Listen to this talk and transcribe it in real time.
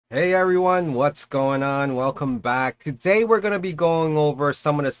Hey everyone, what's going on? Welcome back. Today we're going to be going over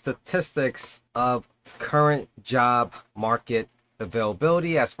some of the statistics of current job market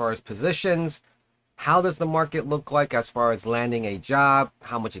availability as far as positions. How does the market look like as far as landing a job?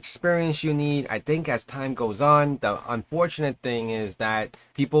 How much experience you need? I think as time goes on, the unfortunate thing is that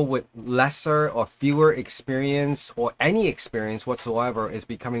people with lesser or fewer experience or any experience whatsoever is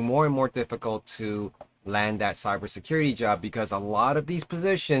becoming more and more difficult to land that cybersecurity job because a lot of these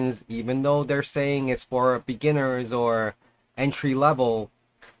positions, even though they're saying it's for beginners or entry level,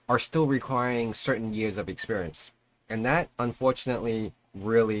 are still requiring certain years of experience. And that unfortunately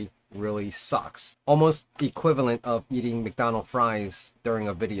really sucks. Almost equivalent of eating McDonald's fries during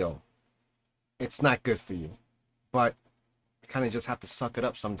a video. It's not good for you, but you kind of just have to suck it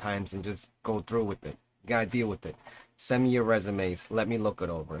up sometimes and just go through with it. You gotta deal with it. Send me your resumes. Let me look it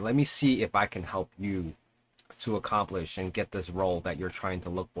over. Let me see if I can help you to accomplish and get this role that you're trying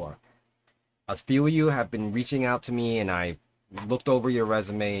to look for. A few of you have been reaching out to me and I looked over your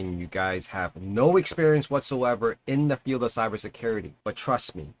resume and you guys have no experience whatsoever in the field of cybersecurity. But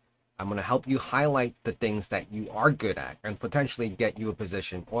trust me, I'm going to help you highlight the things that you are good at and potentially get you a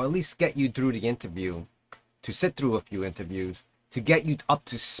position, or at least get you through the interview, to sit through a few interviews, to get you up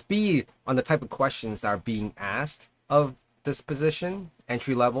to speed on the type of questions that are being asked of this position,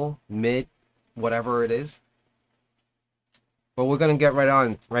 entry level, mid, whatever it is. But we're going to get right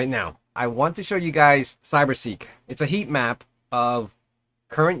on right now. I want to show you guys CyberSeek. It's a heat map of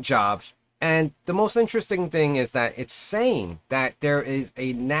current jobs. And the most interesting thing is that it's saying that there is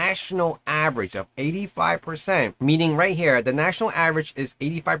a national average of 85%, meaning right here, the national average is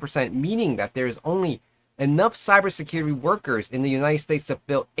 85%, meaning that there's only enough cybersecurity workers in the United States to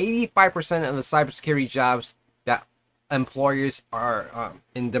fill 85% of the cybersecurity jobs that employers are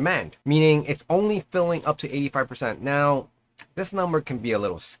in demand, meaning it's only filling up to 85%. Now, this number can be a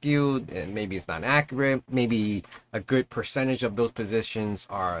little skewed and maybe it's not accurate. Maybe a good percentage of those positions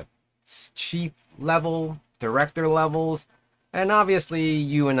are chief level, director levels. And obviously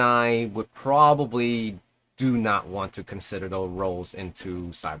you and I would probably do not want to consider those roles into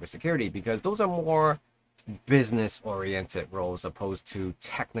cybersecurity because those are more business oriented roles opposed to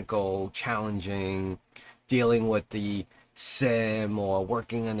technical, challenging, dealing with the SIM or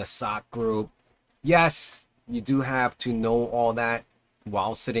working in a SOC group. Yes, you do have to know all that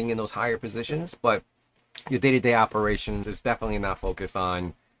while sitting in those higher positions, but your day-to-day operations is definitely not focused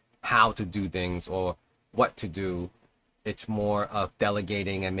on how to do things or what to do. It's more of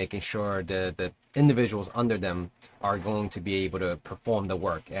delegating and making sure the individuals under them are going to be able to perform the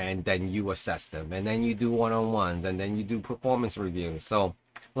work, and then you assess them, and then you do one-on-ones, and then you do performance reviews. So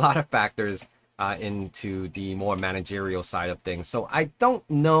a lot of factors into the more managerial side of things. So I don't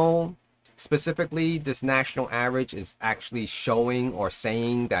know specifically this national average is actually showing or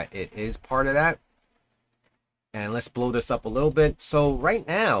saying that it is part of that. And let's blow this up a little bit. So right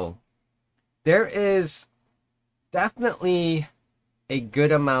now, there is definitely a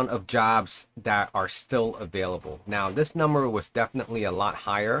good amount of jobs that are still available. Now, this number was definitely a lot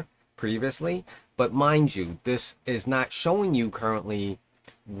higher previously, but mind you, this is not showing you currently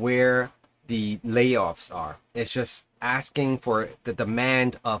where the layoffs are. It's just asking for the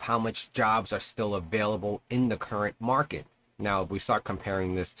demand of how much jobs are still available in the current market. Now, if we start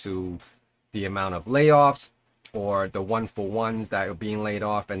comparing this to the amount of layoffs or the one-for-ones that are being laid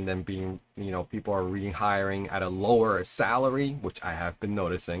off and then being, people are rehiring at a lower salary, which I have been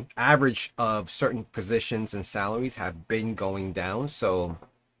noticing. Average of certain positions and salaries have been going down. So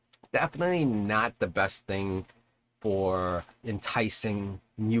definitely not the best thing for enticing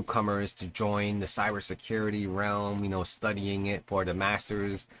newcomers to join the cybersecurity realm, studying it for the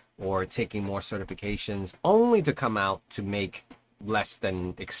masters or taking more certifications only to come out to make less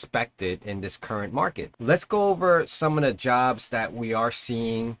than expected in this current market. Let's go over some of the jobs that we are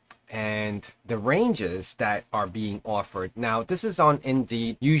seeing and the ranges that are being offered. Now, this is on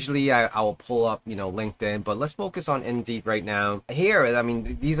Indeed. Usually I will pull up, LinkedIn, but let's focus on Indeed right now. Here, I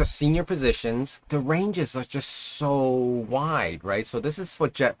mean, these are senior positions. The ranges are just so wide, right? So this is for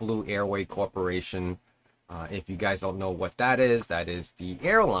JetBlue Airway Corporation. If you guys don't know what that is the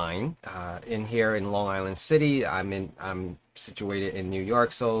airline in here in Long Island City. I'm situated in New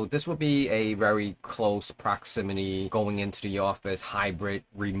York, so this would be a very close proximity going into the office, hybrid,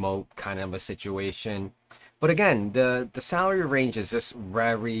 remote kind of a situation. But again, the salary range is just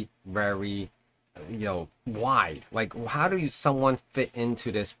very wide. Like, how do someone fit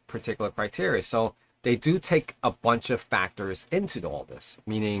into this particular criteria? So they do take a bunch of factors into all this,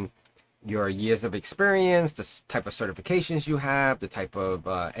 meaning your years of experience, the type of certifications you have, the type of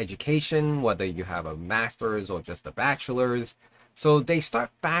education, whether you have a master's or just a bachelor's, So they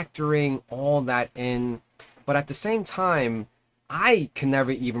start factoring all that in. But at the same time, I can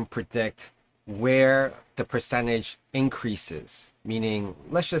never even predict where the percentage increases. Meaning,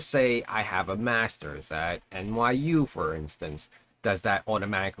 let's just say I have a master's at NYU, for instance. Does that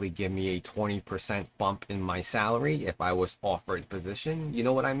automatically give me a 20% bump in my salary if I was offered a position? You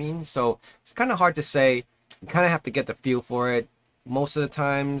know what I mean? So it's kind of hard to say. You kind of have to get the feel for it. Most of the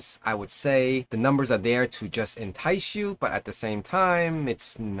times, I would say the numbers are there to just entice you, but at the same time,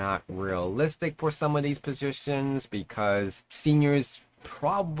 it's not realistic for some of these positions because seniors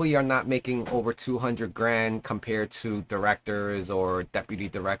probably are not making over 200 grand compared to directors or deputy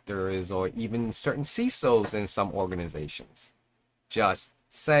directors or even certain CISOs in some organizations. Just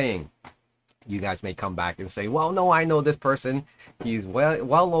saying. You guys may come back and say, well, no, I know this person. He's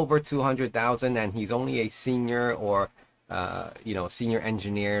well over 200,000 and he's only a senior or senior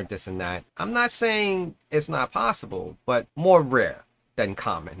engineer, this and that. I'm not saying it's not possible, but more rare than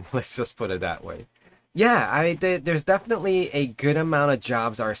common. Let's just put it that way. Yeah, there's definitely a good amount of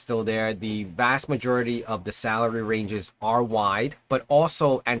jobs are still there. The vast majority of the salary ranges are wide, but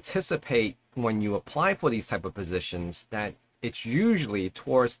also anticipate when you apply for these type of positions that it's usually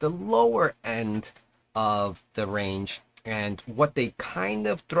towards the lower end of the range. And what they kind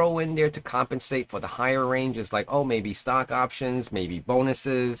of throw in there to compensate for the higher range is like, oh, maybe stock options, maybe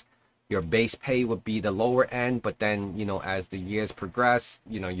bonuses. Your base pay would be the lower end, but then, as the years progress,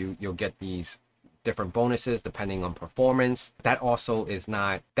 you'll get these different bonuses depending on performance. That also is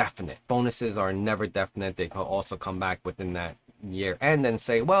not definite. Bonuses are never definite. They can also come back within that year and then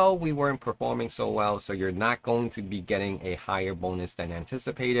say, well, we weren't performing so well, so you're not going to be getting a higher bonus than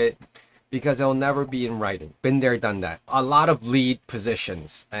anticipated, because it'll never be in writing. Been there, done that. A lot of lead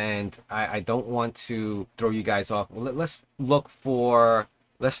positions, and I don't want to throw you guys off. Let's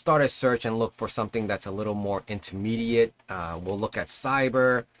start a search and look for something that's a little more intermediate. We'll look at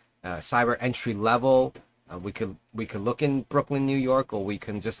cyber entry level. We could look in Brooklyn, New York, or we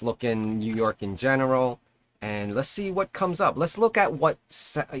can just look in New York in general. And let's see what comes up. Let's look at what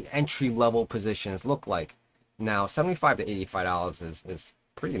entry level positions look like. Now, $75 to $85 is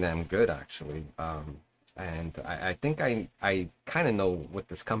pretty damn good, actually. And I think I kind of know what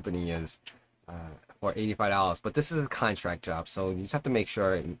this company is for $85. But this is a contract job, so you just have to make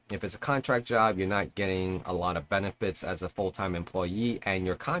sure if it's a contract job, you're not getting a lot of benefits as a full-time employee, and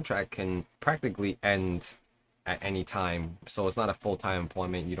your contract can practically end at any time. So it's not a full-time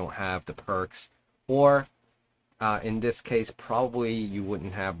employment. You don't have the perks, or in this case, probably you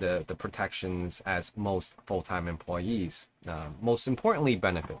wouldn't have the protections as most full-time employees. Most importantly,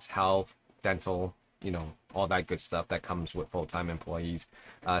 benefits, health, dental, all that good stuff that comes with full-time employees,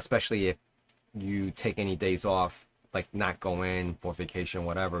 especially if you take any days off, like not go in for vacation,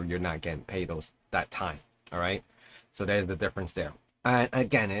 whatever, you're not getting paid that time. All right. So there's the difference there. And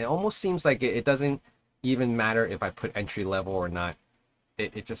again, it almost seems like it doesn't even matter if I put entry level or not.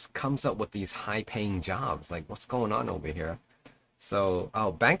 It just comes up with these high paying jobs. Like, what's going on over here? So,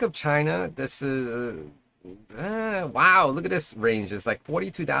 Bank of China, this is, wow, look at this range. It's like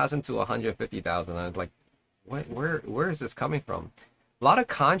 42,000 to 150,000. I was like, where is this coming from? A lot of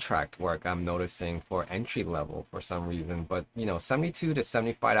contract work I'm noticing for entry level for some reason, but $72 to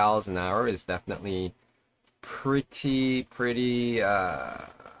 $75 an hour is definitely pretty, I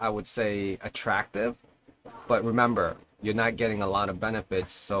would say attractive. But remember, you're not getting a lot of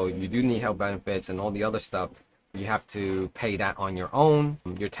benefits, so you do need health benefits and all the other stuff. You have to pay that on your own.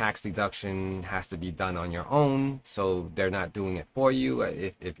 Your tax deduction has to be done on your own, so they're not doing it for you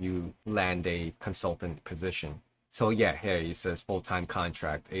if you land a consultant position. So yeah, here it says full-time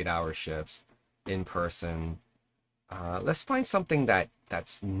contract, 8-hour shifts, in person. Let's find something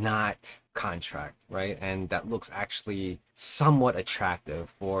that's not contract, right? And that looks actually somewhat attractive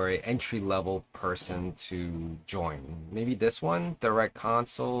for an entry-level person to join. Maybe this one, direct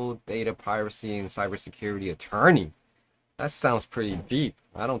console, data privacy, and cybersecurity attorney. That sounds pretty deep.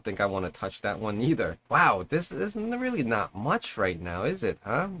 I don't think I want to touch that one either. Wow, this is really not much right now, is it,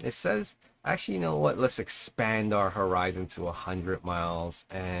 huh? It says, actually, you know what? Let's expand our horizon to 100 miles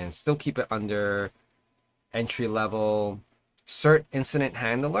and still keep it under entry level. Cert incident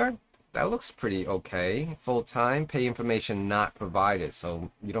handler. That looks pretty okay. Full-time, pay information not provided, so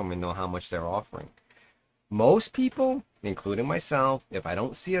you don't even know how much they're offering. Most people, including myself, if I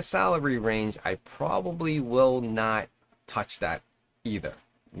don't see a salary range, I probably will not touch that either.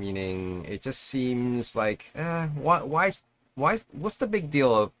 Meaning, it just seems like, what's the big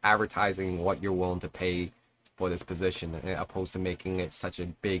deal of advertising what you're willing to pay for this position, opposed to making it such a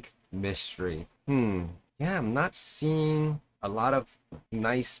big mystery? Yeah, I'm not seeing a lot of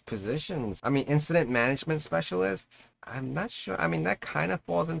nice positions. I mean, incident management specialist, I'm not sure. I mean, that kind of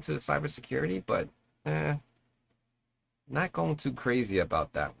falls into cybersecurity, but eh, not going too crazy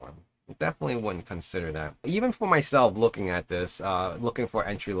about that one. Definitely wouldn't consider that. Even for myself, looking at this, looking for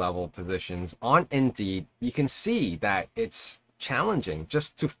entry level positions on Indeed, you can see that it's challenging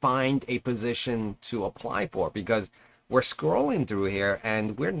just to find a position to apply for because we're scrolling through here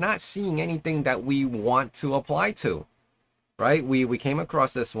and we're not seeing anything that we want to apply to. Right? We came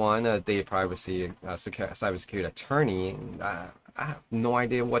across this one, data privacy, cybersecurity attorney. And, I have no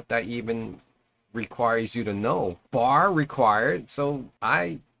idea what that even requires you to know. Bar required, so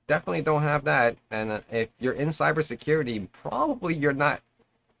I definitely don't have that. And if you're in cybersecurity, probably you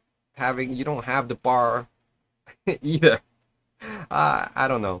don't have the bar either. I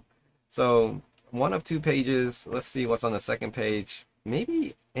don't know. So one of two pages. Let's see what's on the second page.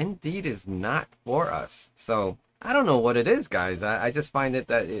 Maybe Indeed is not for us. So I don't know what it is, guys. I just find it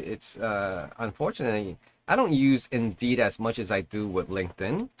that it's unfortunately I don't use Indeed as much as I do with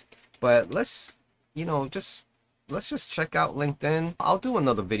LinkedIn. But let's just check out LinkedIn. I'll do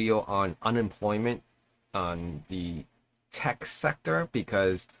another video on unemployment on the tech sector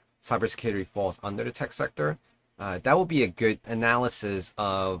because cybersecurity falls under the tech sector. That will be a good analysis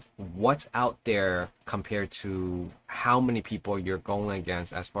of what's out there compared to how many people you're going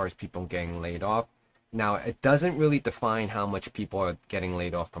against as far as people getting laid off. Now, it doesn't really define how much people are getting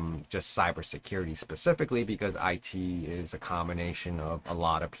laid off from just cybersecurity specifically because IT is a combination of a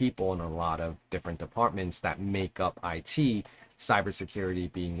lot of people and a lot of different departments that make up IT,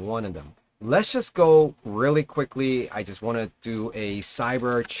 cybersecurity being one of them. Let's just go really quickly. I just want to do a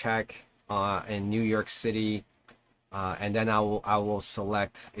cyber check in New York City. And then I will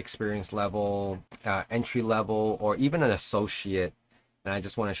select experience level, entry level, or even an associate. And I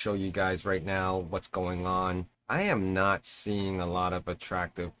just want to show you guys right now what's going on. I am not seeing a lot of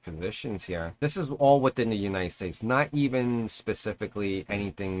attractive positions here. This is all within the United States, not even specifically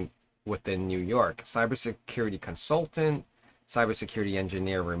anything within New York. Cybersecurity consultant, cybersecurity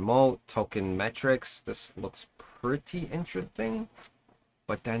engineer remote, token metrics. This looks pretty interesting,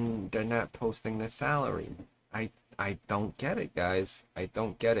 but then they're not posting the salary. I don't get it, guys. I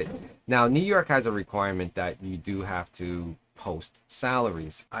don't get it. Now, New York has a requirement that you do have to post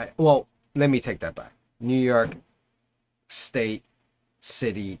salaries. Well, let me take that back. New York state,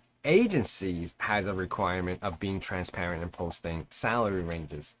 city agencies has a requirement of being transparent and posting salary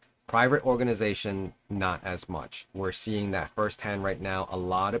ranges. Private organization, not as much. We're seeing that firsthand right now. A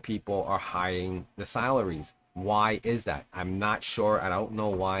lot of people are hiding the salaries. Why is that? I'm not sure. I don't know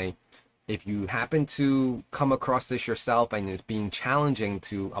why. If you happen to come across this yourself and it's being challenging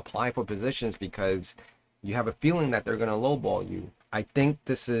to apply for positions because you have a feeling that they're going to lowball you, I think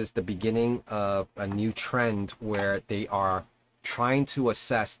this is the beginning of a new trend where they are trying to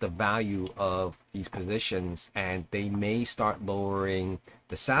assess the value of these positions and they may start lowering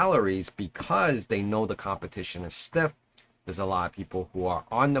the salaries because they know the competition is stiff. There's a lot of people who are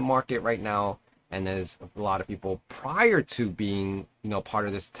on the market right now, and there's a lot of people prior to being, part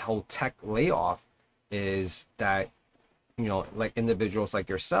of this whole tech layoff is that, like individuals like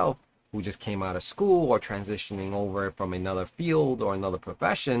yourself who just came out of school or transitioning over from another field or another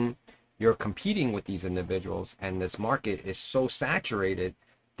profession, you're competing with these individuals. And this market is so saturated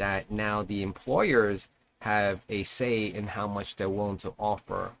that now the employers have a say in how much they're willing to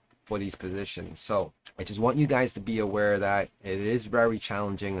offer for these positions. So I just want you guys to be aware that it is very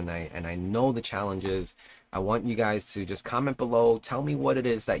challenging, and I know the challenges. I want you guys to just comment below, tell me what it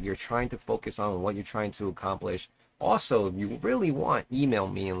is that you're trying to focus on and what you're trying to accomplish. Also, if you really want, email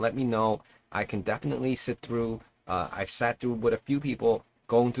me and let me know. I can definitely sit through. I've sat through with a few people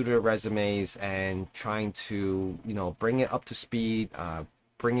going through their resumes and trying to, bring it up to speed,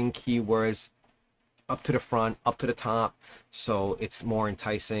 bringing keywords up to the front, up to the top, so it's more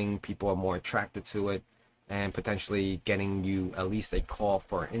enticing, people are more attracted to it, and potentially getting you at least a call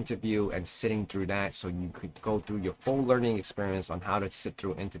for an interview and sitting through that so you could go through your full learning experience on how to sit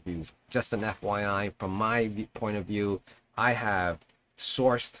through interviews. Just an FYI, from my point of view, I have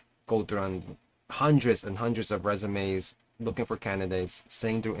sourced, go through on hundreds and hundreds of resumes, looking for candidates,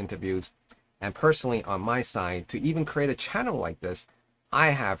 sitting through interviews, and personally on my side, to even create a channel like this, I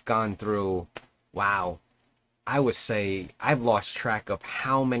have gone through, wow, I would say I've lost track of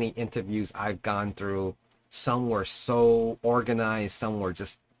how many interviews I've gone through. Some were so organized, some were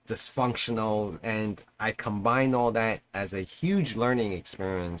just dysfunctional, and I combined all that as a huge learning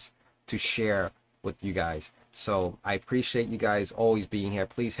experience to share with you guys. So I appreciate you guys always being here.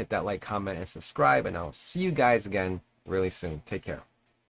 Please hit that like, comment, and subscribe, and I'll see you guys again really soon. Take care.